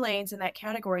in their lanes in that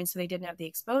category. And so they didn't have the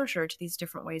exposure to these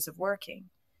different ways of working.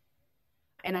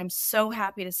 And I'm so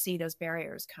happy to see those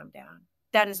barriers come down.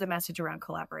 That is the message around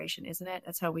collaboration, isn't it?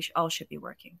 That's how we all should be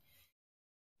working.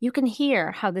 You can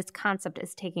hear how this concept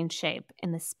is taking shape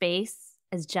in the space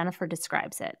as Jennifer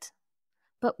describes it.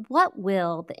 But what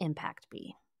will the impact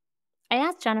be? I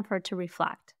asked Jennifer to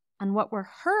reflect on what were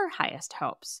her highest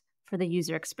hopes for the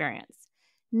user experience,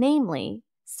 namely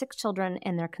sick children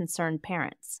and their concerned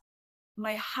parents.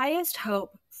 My highest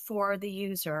hope for the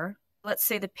user, let's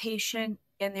say the patient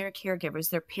and their caregivers,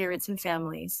 their parents and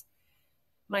families,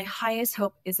 my highest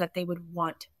hope is that they would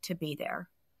want to be there.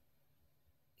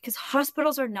 Because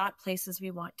hospitals are not places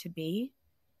we want to be.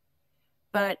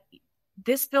 But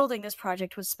this building, this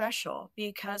project was special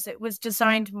because it was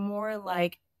designed more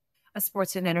like a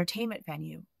sports and entertainment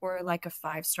venue, or like a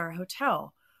 5-star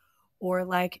hotel, or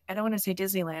like, I don't want to say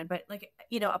Disneyland, but like,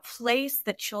 a place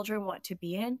that children want to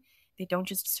be in. They don't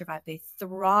just survive, they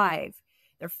thrive.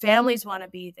 Their families want to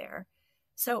be there.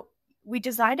 So we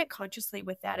designed it consciously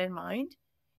with that in mind.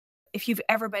 If you've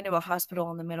ever been to a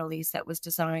hospital in the Middle East that was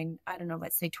designed, I don't know,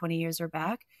 let's say 20 years or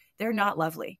back, they're not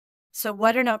lovely. So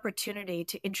what an opportunity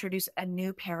to introduce a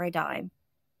new paradigm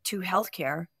to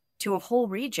healthcare, to a whole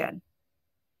region.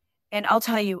 And I'll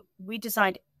tell you, we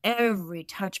designed every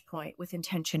touch point with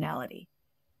intentionality,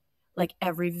 like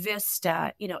every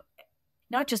vista,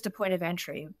 not just a point of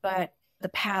entry, but the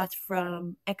path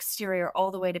from exterior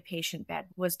all the way to patient bed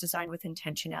was designed with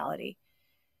intentionality.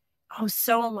 Oh,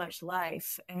 so much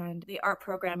life. And the art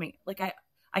programming, like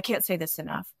I can't say this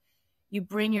enough. You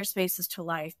bring your spaces to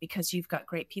life because you've got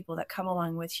great people that come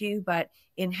along with you. But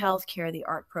in healthcare, the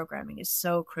art programming is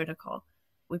so critical.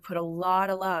 We put a lot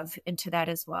of love into that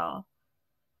as well.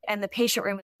 And the patient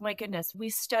room, my goodness, we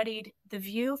studied the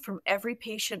view from every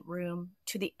patient room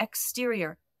to the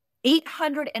exterior,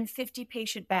 850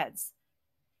 patient beds.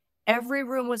 Every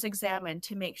room was examined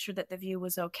to make sure that the view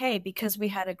was okay because we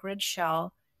had a grid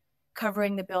shell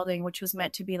covering the building, which was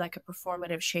meant to be like a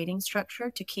performative shading structure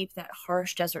to keep that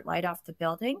harsh desert light off the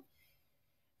building.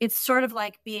 It's sort of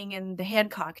like being in the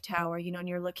Hancock Tower, and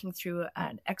you're looking through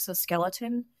an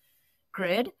exoskeleton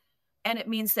grid, and it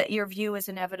means that your view is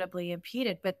inevitably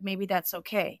impeded, but maybe that's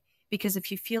okay. Because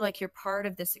if you feel like you're part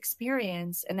of this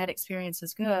experience and that experience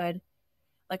is good,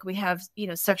 like we have,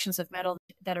 sections of metal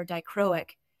that are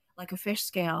dichroic, like a fish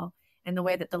scale, and the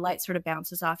way that the light sort of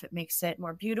bounces off, it makes it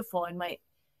more beautiful and might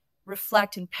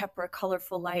reflect and pepper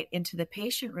colorful light into the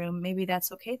patient room, maybe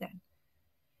that's okay then.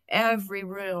 Every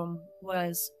room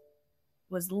was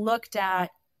looked at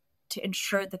to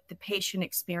ensure that the patient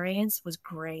experience was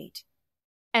great.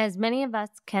 As many of us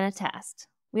can attest,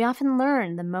 we often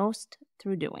learn the most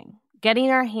through doing,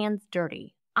 getting our hands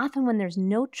dirty, often when there's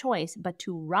no choice but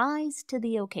to rise to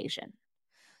the occasion.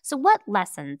 So what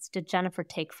lessons did Jennifer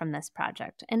take from this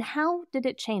project, and how did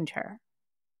it change her?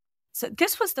 So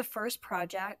this was the first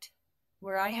project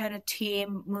where I had a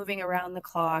team moving around the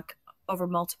clock over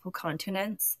multiple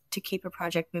continents to keep a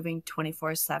project moving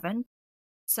 24/7.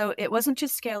 So it wasn't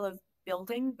just scale of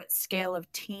building, but scale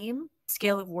of team,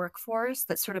 scale of workforce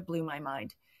that sort of blew my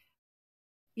mind.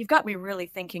 You've got me really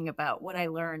thinking about what I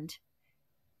learned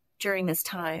during this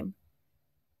time.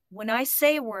 When I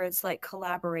say words like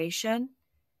collaboration,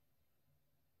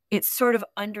 it's sort of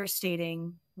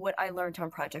understating what I learned on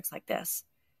projects like this,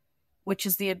 which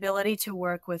is the ability to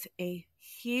work with a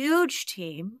huge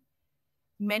team,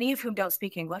 many of whom don't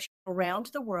speak English, around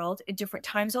the world in different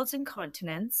time zones and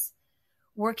continents,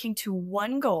 working to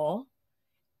one goal,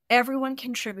 everyone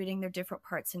contributing their different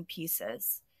parts and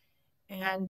pieces.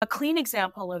 And a clean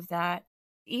example of that,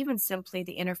 even simply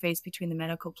the interface between the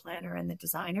medical planner and the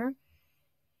designer.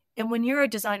 And when you're a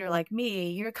designer like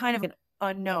me, you're kind of an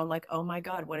unknown, like, oh my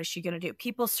God, what is she going to do?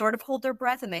 People sort of hold their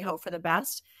breath and they hope for the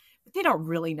best, but they don't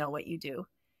really know what you do.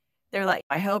 They're like,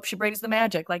 I hope she brings the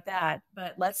magic, like that.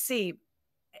 But let's see.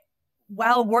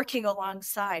 While working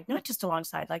alongside, not just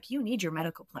alongside, like you need your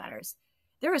medical planners.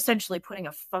 They're essentially putting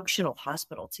a functional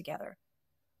hospital together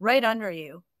right under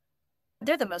you.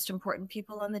 They're the most important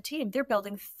people on the team. They're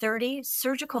building 30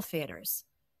 surgical theaters.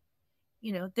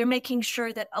 They're making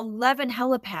sure that 11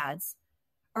 helipads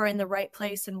are in the right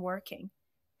place and working.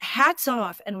 Hats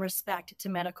off and respect to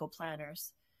medical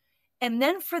planners. And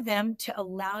then for them to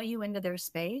allow you into their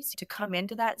space, to come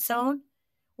into that zone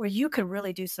where you could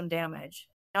really do some damage,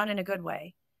 not in a good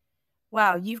way.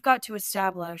 Wow, you've got to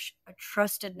establish a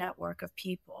trusted network of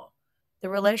people. The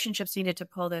relationships needed to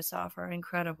pull this off are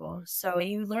incredible. So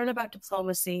you learn about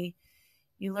diplomacy,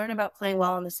 you learn about playing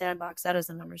well in the sandbox. That is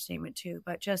an understatement too,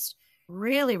 but just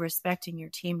really respecting your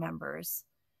team members.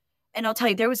 And I'll tell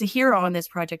you, there was a hero on this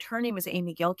project. Her name was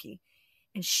Amy Gilkey.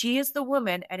 And she is the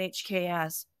woman at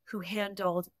HKS who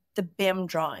handled the BIM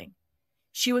drawing.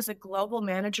 She was a global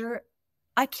manager.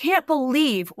 I can't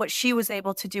believe what she was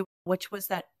able to do, which was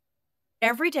that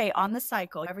every day on the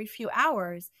cycle, every few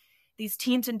hours, these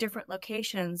teams in different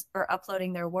locations are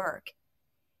uploading their work.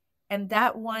 And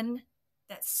that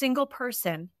single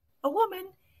person, a woman,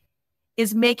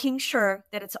 is making sure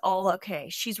that it's all okay.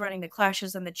 She's running the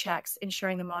clashes and the checks,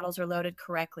 ensuring the models are loaded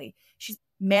correctly. She's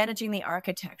managing the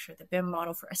architecture, the BIM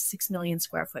model for a 6 million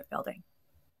square foot building.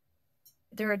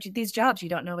 There are these jobs you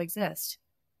don't know exist.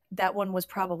 That one was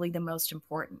probably the most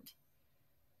important.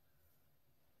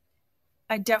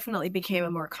 I definitely became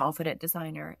a more confident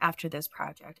designer after this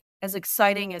project. As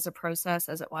exciting as a process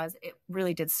as it was, it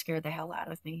really did scare the hell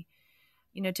out of me.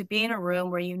 You know, to be in a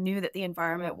room where you knew that the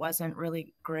environment wasn't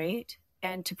really great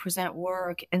and to present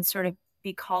work and sort of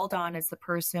be called on as the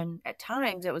person at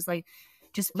times, it was like,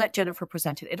 just let Jennifer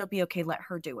present it. It'll be okay. Let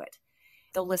her do it.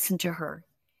 They'll listen to her.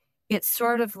 It's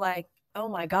sort of like, oh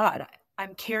my God,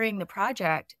 I'm carrying the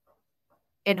project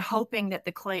and hoping that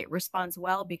the client responds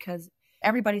well because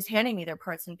everybody's handing me their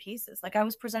parts and pieces. Like I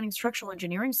was presenting structural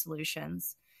engineering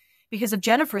solutions because if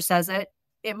Jennifer says it,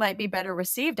 it might be better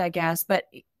received, I guess. But,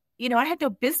 you know, I had no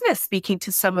business speaking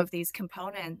to some of these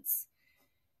components.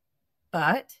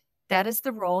 But that is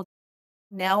the role.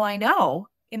 Now I know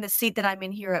in the seat that I'm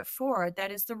in here at Ford,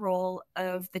 that is the role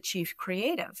of the chief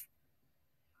creative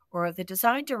or the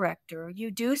design director.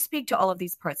 You do speak to all of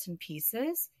these parts and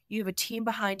pieces. You have a team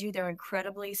behind you. They're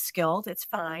incredibly skilled. It's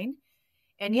fine.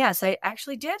 And yes, I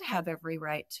actually did have every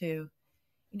right to, you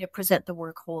know, present the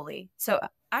work wholly. So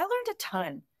I learned a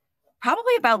ton,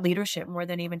 probably about leadership more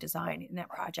than even design in that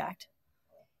project.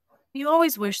 You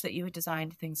always wish that you had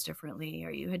designed things differently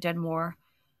or you had done more.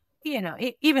 You know,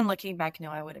 even looking back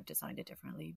now, I would have designed it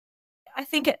differently. I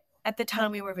think at the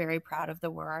time we were very proud of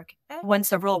the work. It won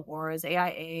several awards,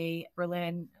 AIA,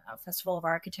 Berlin Festival of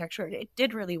Architecture. It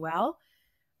did really well.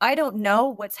 I don't know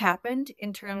what's happened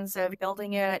in terms of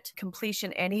building it,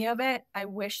 completion, any of it. I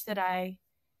wish that I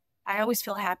always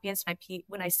feel happiest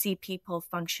when I see people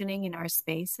functioning in our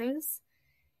spaces.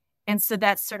 And so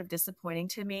that's sort of disappointing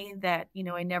to me that, you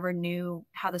know, I never knew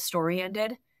how the story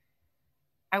ended.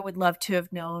 I would love to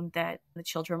have known that the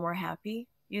children were happy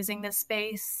using this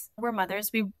space. We're mothers.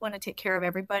 We want to take care of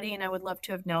everybody. And I would love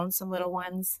to have known some little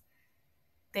ones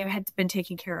they had been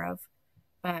taken care of.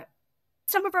 But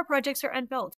some of our projects are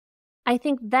unbuilt. I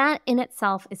think that in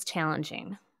itself is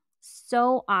challenging.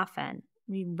 So often,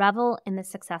 we revel in the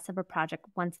success of a project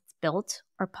once it's built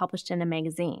or published in a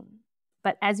magazine.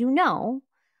 But as you know,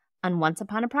 on Once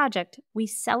Upon a Project, we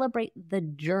celebrate the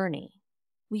journey.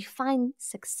 We find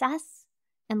success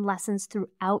and lessons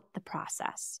throughout the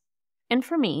process. And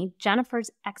for me,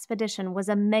 Jennifer's expedition was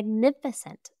a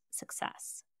magnificent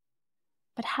success.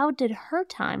 But how did her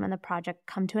time on the project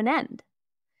come to an end?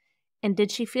 And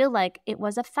did she feel like it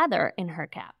was a feather in her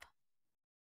cap?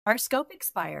 Our scope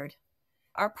expired.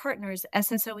 Our partners,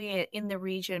 SSOE in the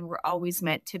region, were always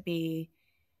meant to be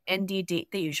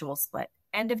NDD, the usual split.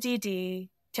 End of DD,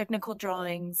 technical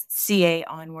drawings, CA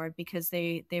onward, because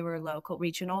they were local,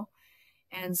 regional.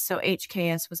 And so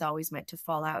HKS was always meant to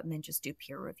fall out and then just do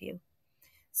peer review.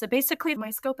 So basically, my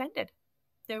scope ended.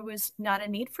 There was not a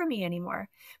need for me anymore.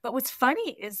 But what's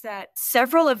funny is that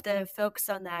several of the folks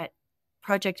on that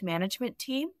project management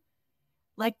team,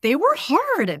 like they were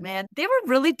hard, man. They were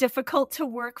really difficult to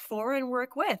work for and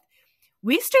work with.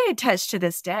 We stay in touch to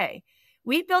this day.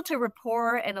 We built a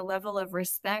rapport and a level of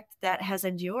respect that has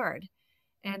endured.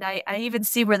 And I even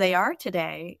see where they are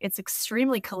today. It's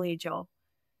extremely collegial,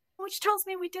 which tells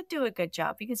me we did do a good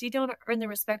job because you don't earn the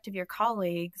respect of your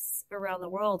colleagues around the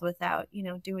world without, you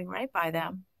know, doing right by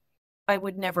them. I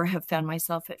would never have found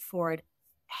myself at Ford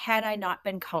had I not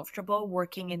been comfortable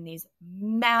working in these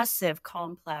massive,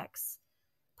 complex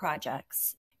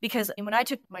projects. Because when I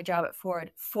took my job at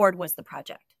Ford, Ford was the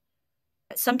project.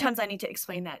 Sometimes I need to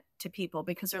explain that to people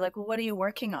because they're like, well, what are you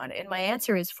working on? And my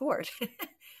answer is Ford.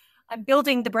 I'm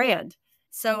building the brand.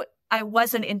 So I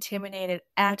wasn't intimidated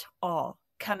at all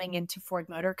coming into Ford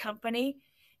Motor Company.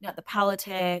 Not the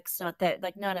politics, not that,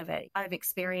 like none of it. I've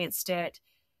experienced it.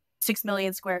 6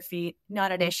 million square feet,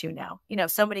 not an issue now. You know,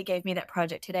 if somebody gave me that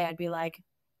project today, I'd be like,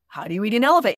 how do you eat an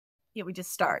elevator? Yeah, we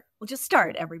just start. We'll just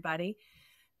start, everybody.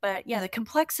 But yeah, the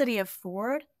complexity of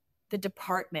Ford, the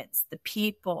departments, the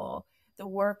people, the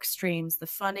work streams, the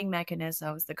funding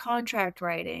mechanisms, the contract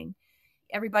writing,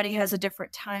 everybody has a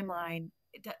different timeline.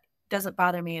 It doesn't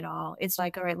bother me at all. It's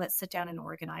like, all right, let's sit down and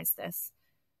organize this.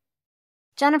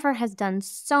 Jennifer has done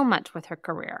so much with her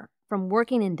career, from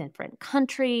working in different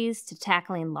countries to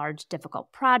tackling large,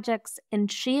 difficult projects,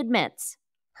 and she admits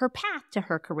her path to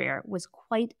her career was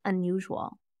quite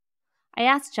unusual. I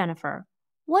asked Jennifer,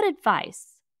 what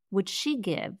advice would she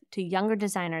give to younger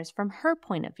designers from her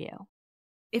point of view?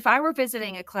 If I were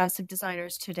visiting a class of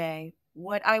designers today,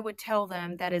 what I would tell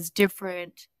them that is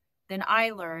different than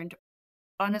I learned,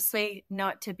 honestly,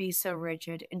 not to be so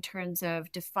rigid in terms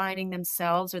of defining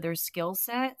themselves or their skill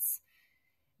sets.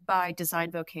 by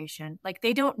design vocation. Like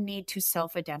they don't need to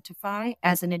self-identify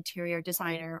as an interior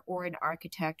designer or an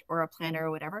architect or a planner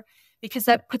or whatever, because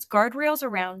that puts guardrails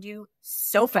around you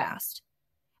so fast.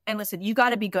 And listen, you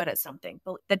got to be good at something,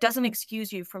 but that doesn't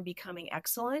excuse you from becoming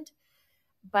excellent.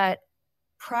 But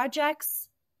projects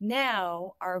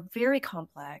now are very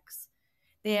complex.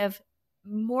 They have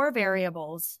more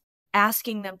variables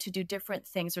asking them to do different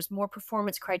things. There's more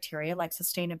performance criteria like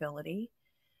sustainability.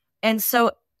 And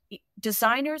so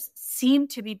designers seem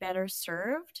to be better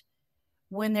served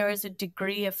when there is a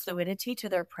degree of fluidity to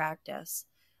their practice.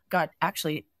 God,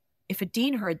 actually, if a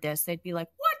dean heard this, they'd be like,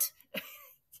 what?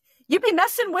 You'd be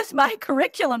messing with my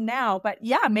curriculum now. But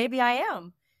yeah, maybe I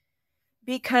am.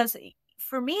 Because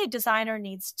for me, a designer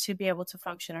needs to be able to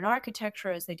function in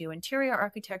architecture as they do interior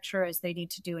architecture, as they need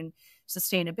to do in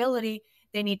sustainability.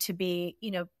 They need to be,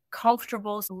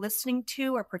 comfortable listening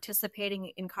to or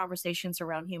participating in conversations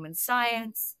around human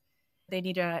science. They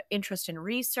need an interest in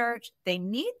research. They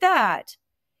need that.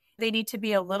 They need to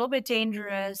be a little bit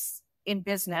dangerous in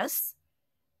business.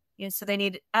 So they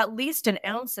need at least an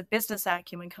ounce of business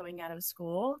acumen coming out of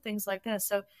school, things like this.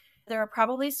 So there are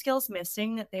probably skills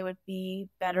missing that they would be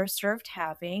better served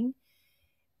having.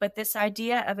 But this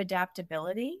idea of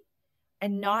adaptability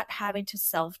and not having to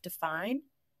self-define,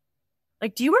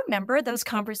 like, do you remember those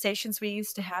conversations we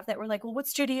used to have that were like, well, what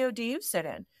studio do you sit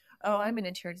in? Oh, I'm an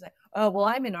interior designer. Oh, well,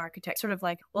 I'm an architect. Sort of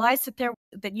like, well, I sit there,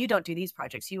 that you don't do these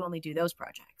projects. You only do those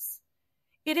projects.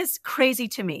 It is crazy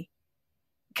to me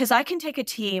because I can take a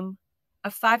team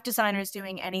of 5 designers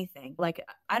doing anything. Like,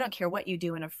 I don't care what you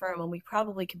do in a firm, and we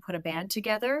probably can put a band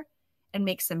together and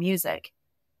make some music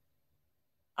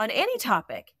on any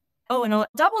topic. Oh, and I'll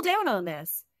double down on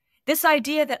this. This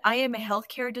idea that I am a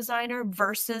healthcare designer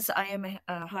versus I am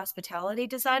a hospitality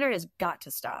designer has got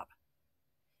to stop.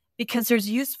 Because there's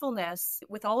usefulness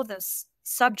with all of those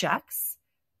subjects.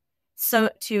 So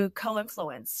to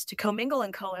co-influence, to commingle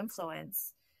and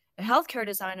co-influence. A healthcare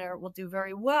designer will do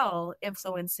very well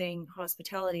influencing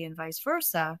hospitality and vice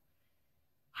versa.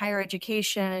 Higher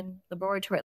education,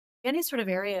 laboratory, any sort of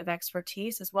area of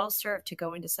expertise is well served to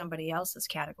go into somebody else's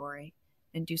category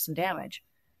and do some damage.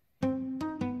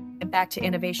 And back to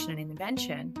innovation and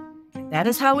invention. That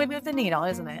is how we move the needle,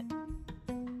 isn't it?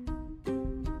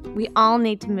 We all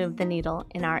need to move the needle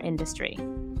in our industry.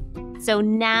 So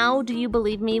now, do you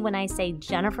believe me when I say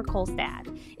Jennifer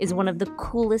Kolstad is one of the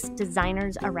coolest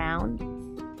designers around?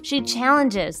 She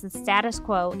challenges the status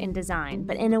quo in design,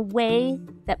 but in a way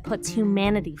that puts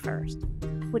humanity first,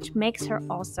 which makes her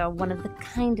also one of the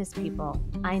kindest people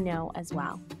I know as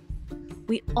well.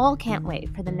 We all can't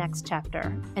wait for the next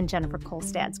chapter in Jennifer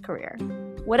Kolstad's career.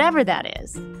 Whatever that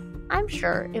is, I'm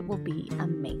sure it will be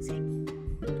amazing.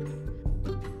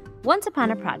 Once Upon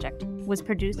a Project was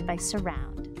produced by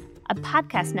Surround, a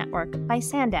podcast network by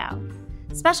Sandow.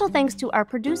 Special thanks to our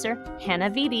producer,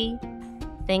 Hannah Vitti.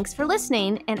 Thanks for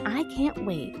listening, and I can't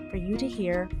wait for you to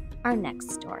hear our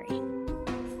next story.